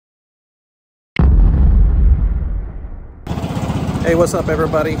Hey, what's up,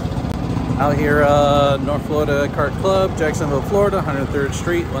 everybody? Out here, North Florida Kart Club, Jacksonville, Florida, 103rd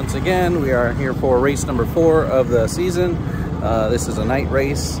Street. Once again, we are here for race number 4 of the season. This is a night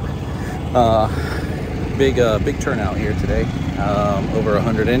race. Big turnout here today. Over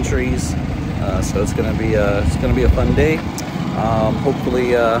 100 entries, so it's gonna be a fun day.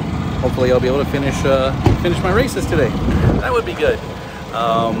 Hopefully I'll be able to finish my races today. That would be good.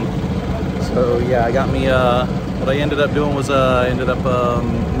 So yeah, I got me. What I ended up doing was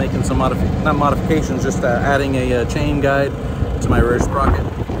making some modifications, just adding a chain guide to my rear sprocket.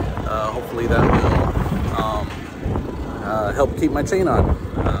 Hopefully that will help keep my chain on.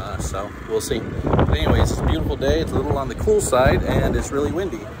 So we'll see. But anyways, it's a beautiful day. It's a little on the cool side, and it's really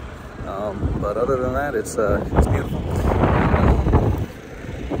windy. But other than that, it's beautiful.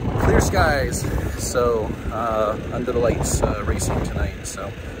 Clear skies. So under the lights racing tonight.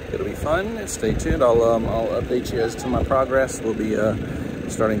 So it'll be fun. Stay tuned. I'll update you as to my progress. We'll be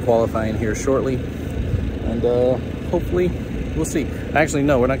starting qualifying here shortly, and hopefully we'll see. Actually,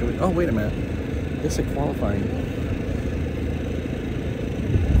 no, we're not going to. Oh, wait a minute. It's a qualifying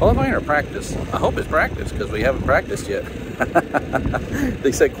or practice? I hope it's practice because we haven't practiced yet.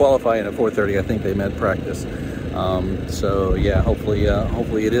 They said qualifying at 4:30. I think they meant practice. So yeah, hopefully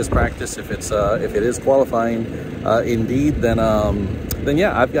it is practice. If it is qualifying indeed, then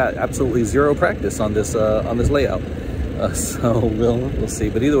yeah, I've got absolutely zero practice on this layout. So we'll see.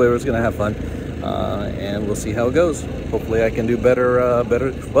 But either way, we're just gonna have fun, and we'll see how it goes. Hopefully, I can do better.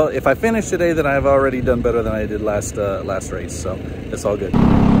 Well, if I finish today, then I've already done better than I did last race. So it's all good.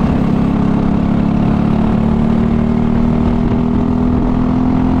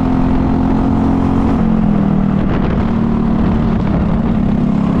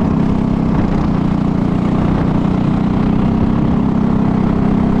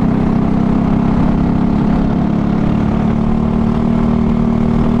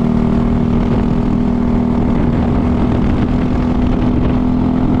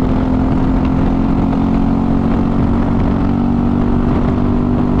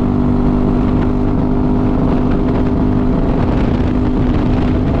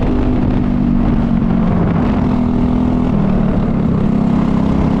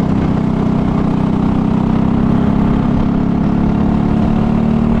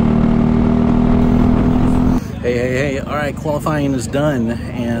 Hey, all right, qualifying is done,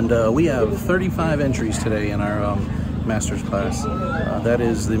 and we have 35 entries today in our master's class. That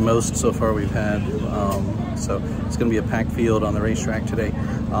is the most so far we've had, so it's going to be a packed field on the racetrack today.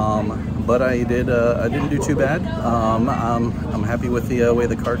 But I didn't do too bad. I'm happy with the way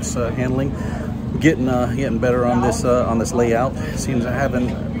the kart's handling, getting better on this layout. Seems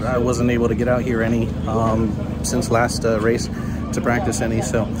I wasn't able to get out here any since last race to practice any,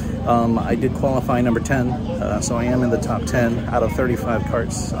 so I did qualify number 10, so I am in the top 10 out of 35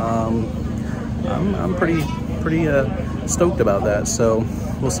 karts. I'm pretty stoked about that, so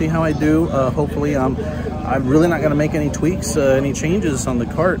we'll see how I do. Hopefully I'm really not going to make any tweaks, any changes on the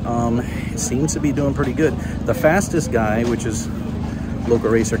kart. It seems to be doing pretty good. The fastest guy, which is local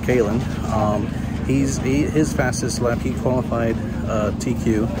racer Kalen, his fastest lap, he qualified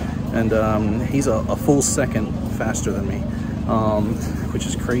TQ, and he's a full second faster than me, which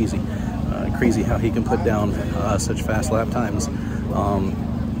is crazy. Crazy how he can put down such fast lap times.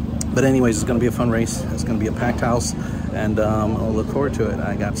 But anyways, it's going to be a fun race. It's going to be a packed house, and I'll look forward to it.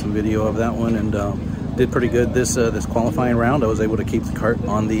 I got some video of that one, and did pretty good this qualifying round. I was able to keep the kart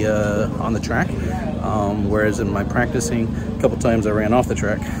on the track, whereas in my practicing, a couple times I ran off the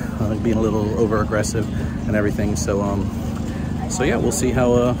track, being a little over aggressive and everything. So yeah, we'll see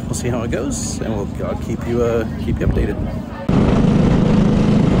how it goes, and I'll keep you updated.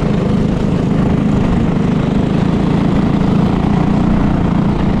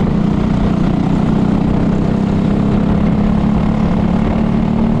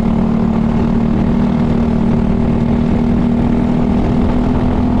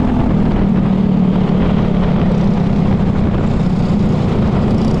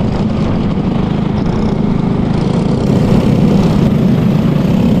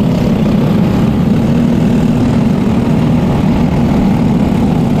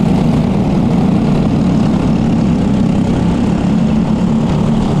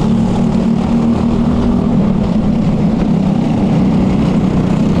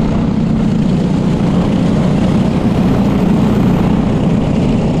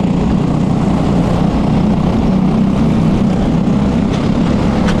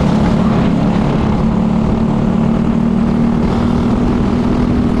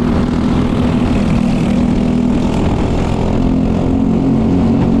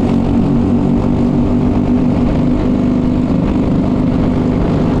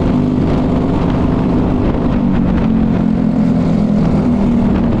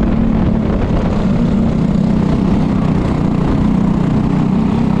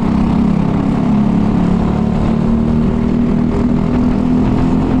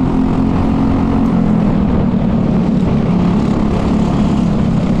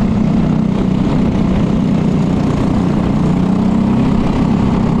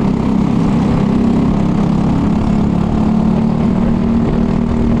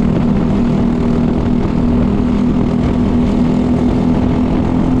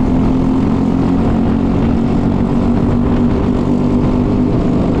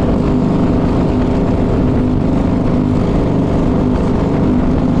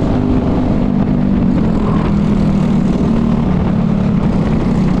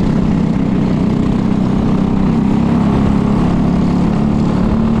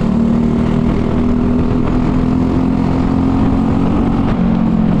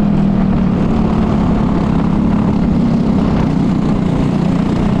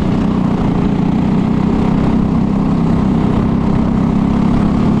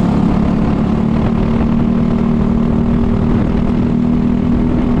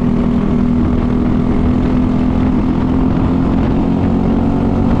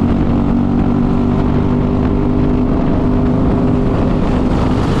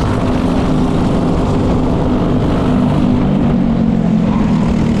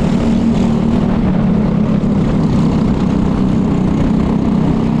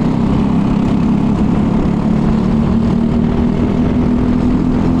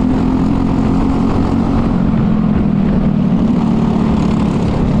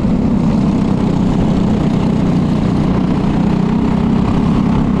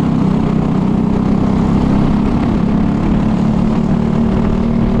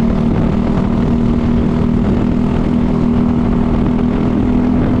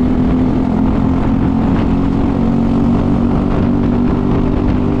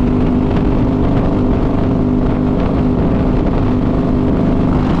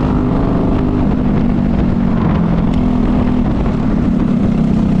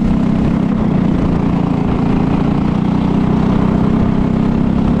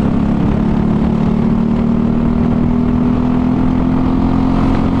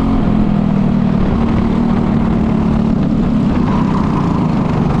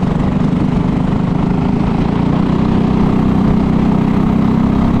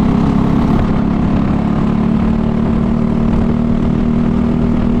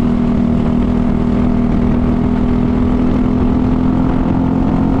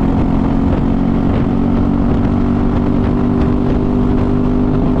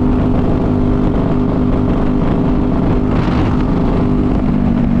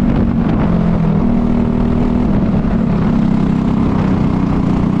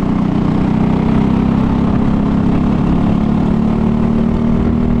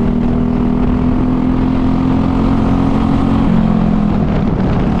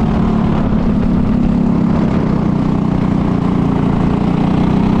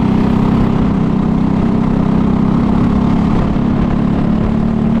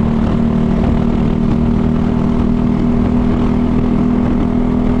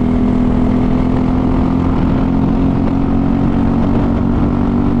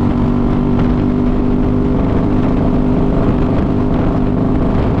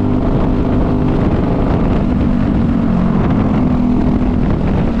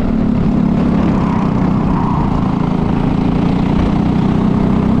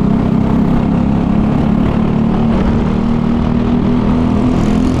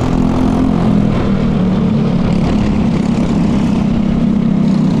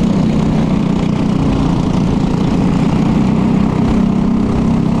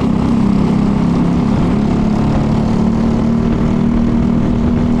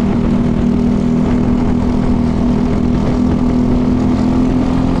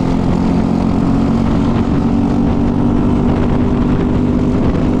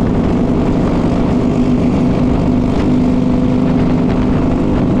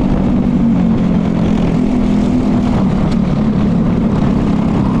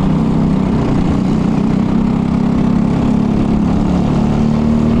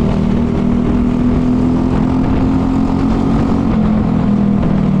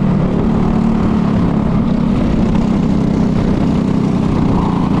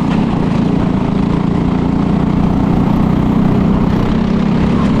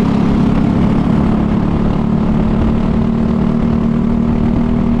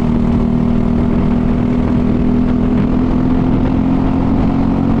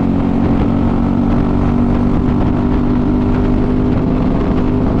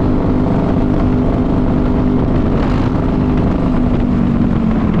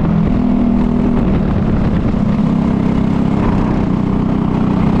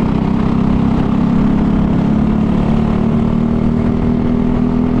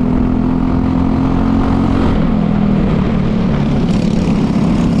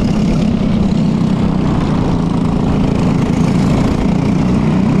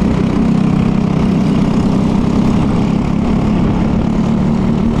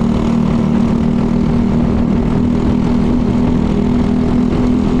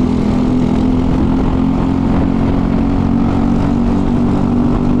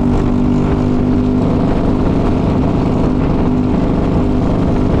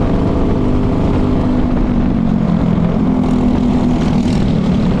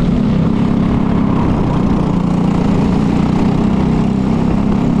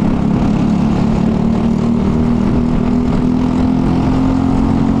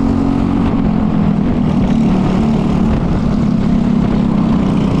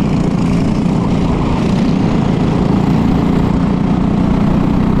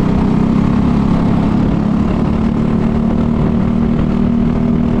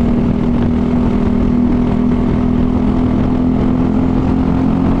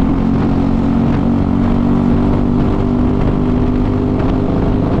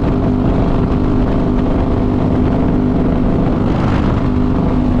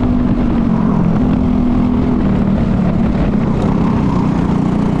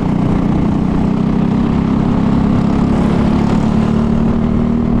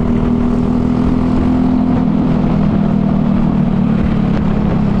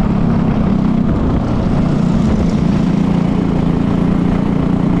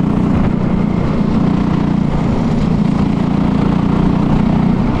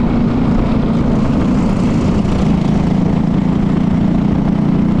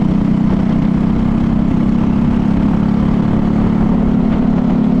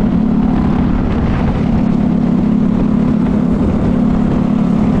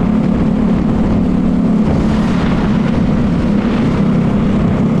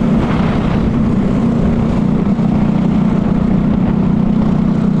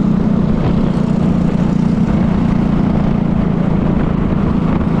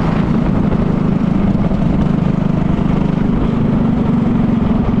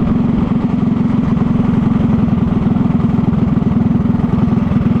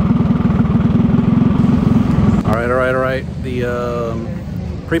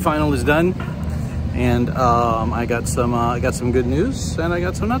 Pre-final is done, and I got some good news, and I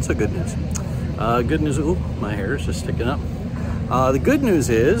got some not so good news. Good news, ooh, my hair is just sticking up. The good news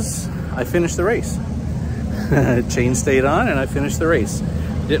is I finished the race. Chain stayed on, and I finished the race.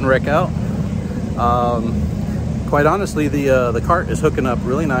 Didn't wreck out. Quite honestly, the cart is hooking up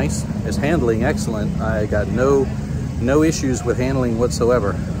really nice. It's handling excellent. I got no issues with handling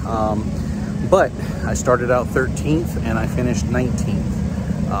whatsoever. But I started out 13th and I finished 19th.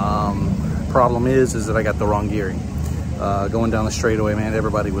 Problem is that I got the wrong gearing. Going down the straightaway, man,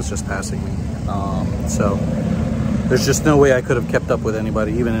 everybody was just passing me. So there's just no way I could have kept up with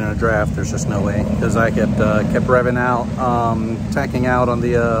anybody, even in a draft. There's just no way, because I kept revving out, tacking out on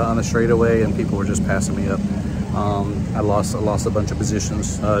the straightaway, and people were just passing me up. I lost a bunch of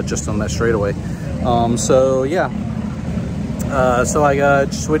positions just on that straightaway. So yeah, so I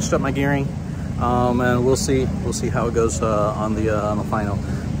switched up my gearing, and we'll see how it goes on the final.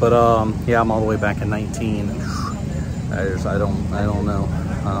 But yeah, I'm all the way back in 19. I don't know.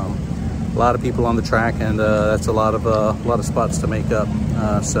 A lot of people on the track, and that's a lot of spots to make up.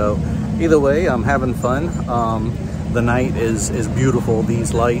 So either way, I'm having fun. The night is beautiful.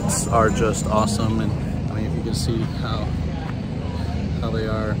 These lights are just awesome, and I mean, if you can see how they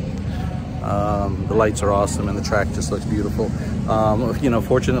are. The lights are awesome, and the track just looks beautiful. You know,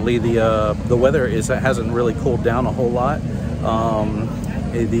 fortunately, the weather hasn't really cooled down a whole lot.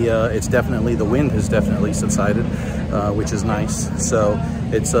 It's definitely, the wind has definitely subsided, which is nice. So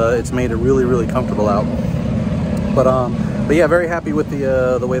it's made it really comfortable out. But yeah, very happy with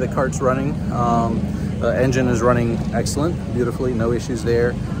the way the cart's running. Engine is running excellent, beautifully, no issues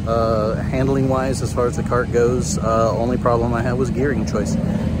there. Handling wise, as far as the cart goes, only problem I had was gearing choice.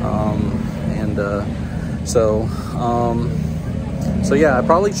 So yeah, I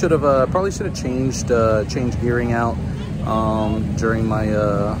probably should have changed gearing out during my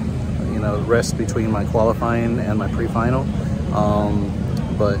you know, rest between my qualifying and my pre-final.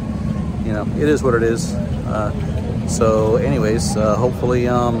 But you know, it is what it is. So anyways, hopefully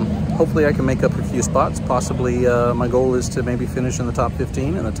I can make up a few spots. Possibly my goal is to maybe finish in the top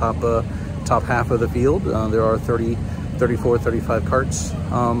 15 in the top half of the field. There are 34, 35 carts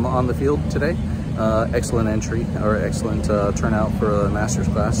on the field today. Excellent entry, or excellent turnout for a master's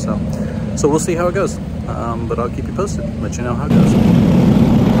class. So we'll see how it goes. But I'll keep you posted, let you know how it goes.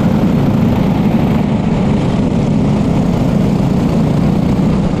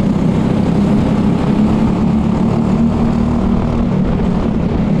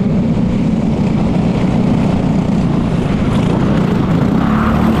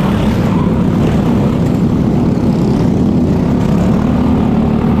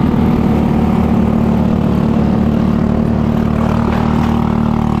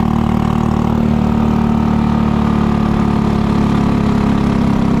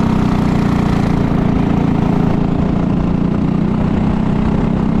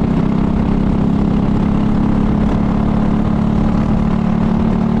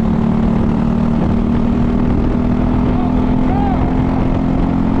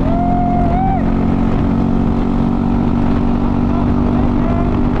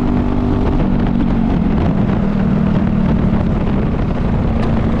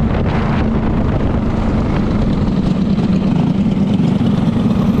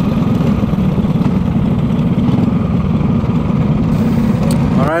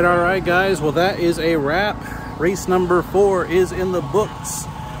 All right, guys. Well, that is a wrap. Race number 4 is in the books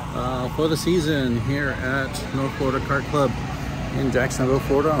for the season here at North Florida Kart Club in Jacksonville,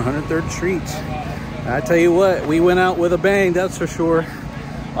 Florida, on 103rd Street. I tell you what, we went out with a bang, that's for sure.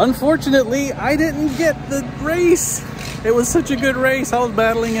 Unfortunately, I didn't get the race. It was such a good race. I was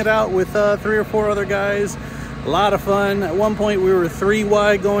battling it out with 3 or 4 other guys. A lot of fun. At one point, we were 3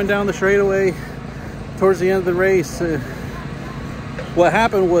 wide going down the straightaway towards the end of the race. What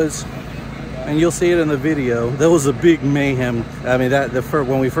happened was, and you'll see it in the video, there was a big mayhem. I mean,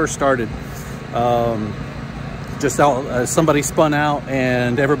 when we first started, somebody spun out,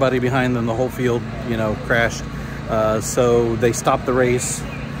 and everybody behind them, the whole field, you know, crashed. So they stopped the race,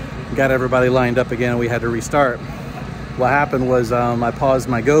 got everybody lined up again, and we had to restart. What happened was I paused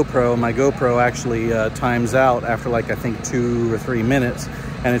my GoPro. My GoPro actually times out after, like, I think 2 or 3 minutes,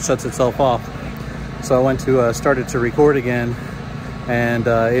 and it shuts itself off. So I went to started to record again, and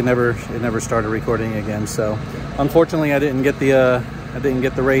it never started recording again. So unfortunately, I didn't get the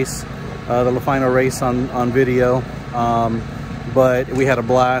race, the final race on video. But we had a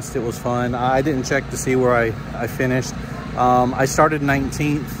blast. It was fun. I didn't check to see where I finished. I started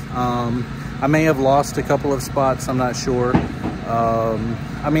 19th. I may have lost a couple of spots, I'm not sure.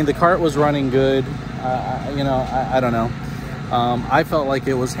 I mean, the cart was running good. You know, I don't know. I felt like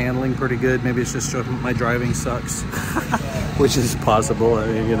it was handling pretty good. Maybe it's just my driving sucks, which is possible,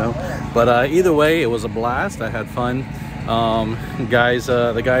 you know. But either way, it was a blast. I had fun. The guys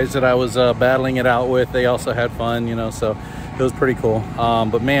that I was battling it out with, they also had fun, you know, so it was pretty cool.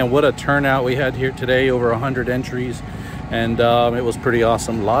 But man, what a turnout we had here today, over 100 entries, and it was pretty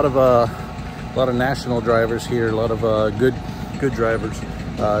awesome. A lot of national drivers here, a lot of good drivers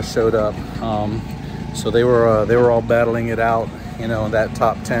showed up. So they were all battling it out, you know, that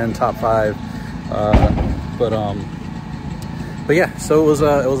top 10, top 5. But yeah, so it was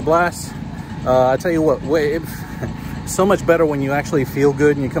a blast. I tell you what, it's so much better when you actually feel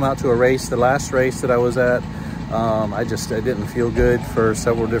good and you come out to a race. The last race that I was at, I didn't feel good for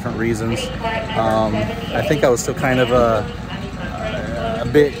several different reasons. I think I was still kind of a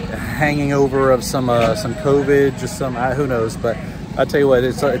bit hanging over of some COVID, just some, who knows. But I tell you what,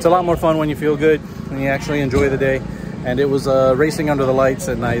 it's a lot more fun when you feel good and you actually enjoy the day. And it was racing under the lights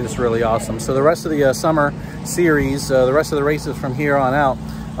at night. It's really awesome. So the rest of the summer series, the rest of the races from here on out,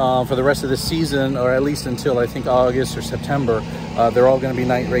 for the rest of the season, or at least until I think August or September, they're all going to be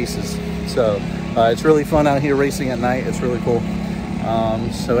night races. So it's really fun out here racing at night. It's really cool.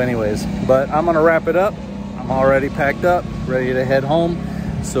 So anyways, but I'm going to wrap it up. I'm already packed up, ready to head home.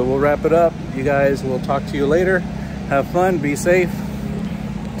 So we'll wrap it up. You guys, we'll talk to you later. Have fun, be safe,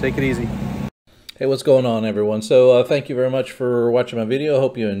 take it easy. Hey, what's going on, everyone? So thank you very much for watching my video. I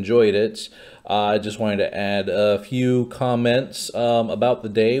hope you enjoyed it. I just wanted to add a few comments about the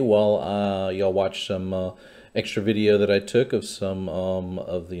day while y'all watch some extra video that I took of some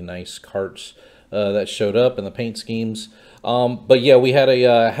of the nice carts that showed up and the paint schemes. But yeah, we had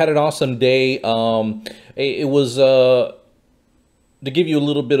an awesome day. It was to give you a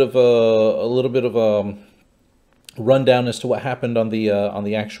little bit of a rundown as to what happened on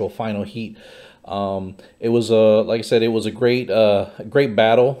the actual final heat. It was like I said, it was a great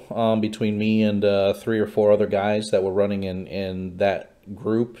battle between me and 3 or 4 other guys that were running in that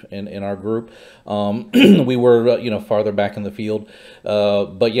group, in our group. We were you know, farther back in the field,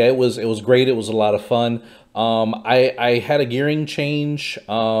 but yeah, it was great. It was a lot of fun. I had a gearing change.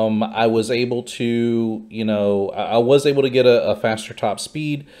 I was able to, you know, I was able to get a faster top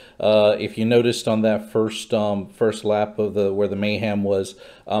speed. If you noticed on that first lap of where the mayhem was,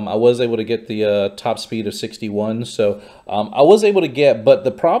 I was able to get the top speed of 61. So I was able to get, but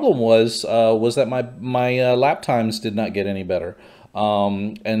the problem was that my lap times did not get any better.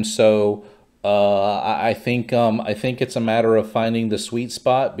 And so I think it's a matter of finding the sweet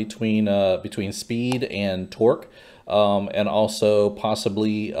spot between speed and torque, and also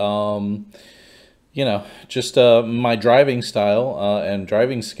possibly you know, just my driving style and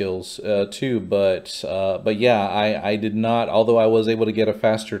driving skills too. But yeah, I did not, although I was able to get a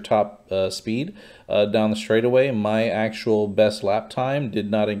faster top speed down the straightaway, my actual best lap time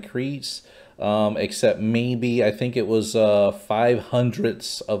did not increase. Except maybe, I think it was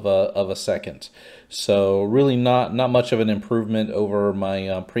 5/100ths of a second. So really not much of an improvement over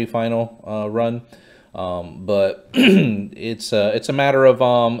my pre-final run. But it's a matter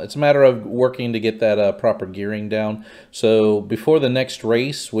of working to get that proper gearing down. So before the next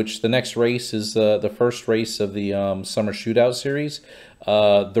race, which the next race is the first race of the summer shootout series,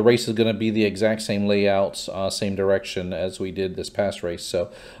 the race is going to be the exact same layouts, same direction as we did this past race. So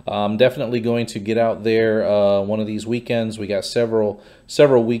I'm definitely going to get out there one of these weekends. We got several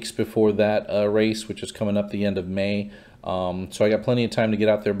weeks before that race, which is coming up the end of May. So I got plenty of time to get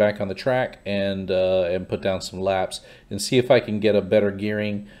out there back on the track and put down some laps and see if I can get a better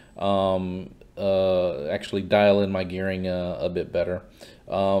gearing, actually dial in my gearing a bit better.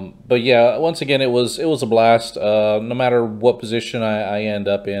 But yeah, once again, it was a blast. No matter what position I end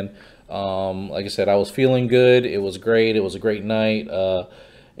up in, like I said, I was feeling good. It was great. It was a great night,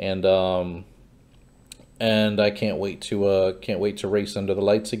 and I can't wait to race under the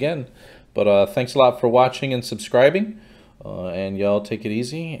lights again. But thanks a lot for watching and subscribing, and y'all take it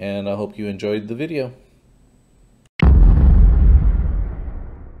easy. And I hope you enjoyed the video.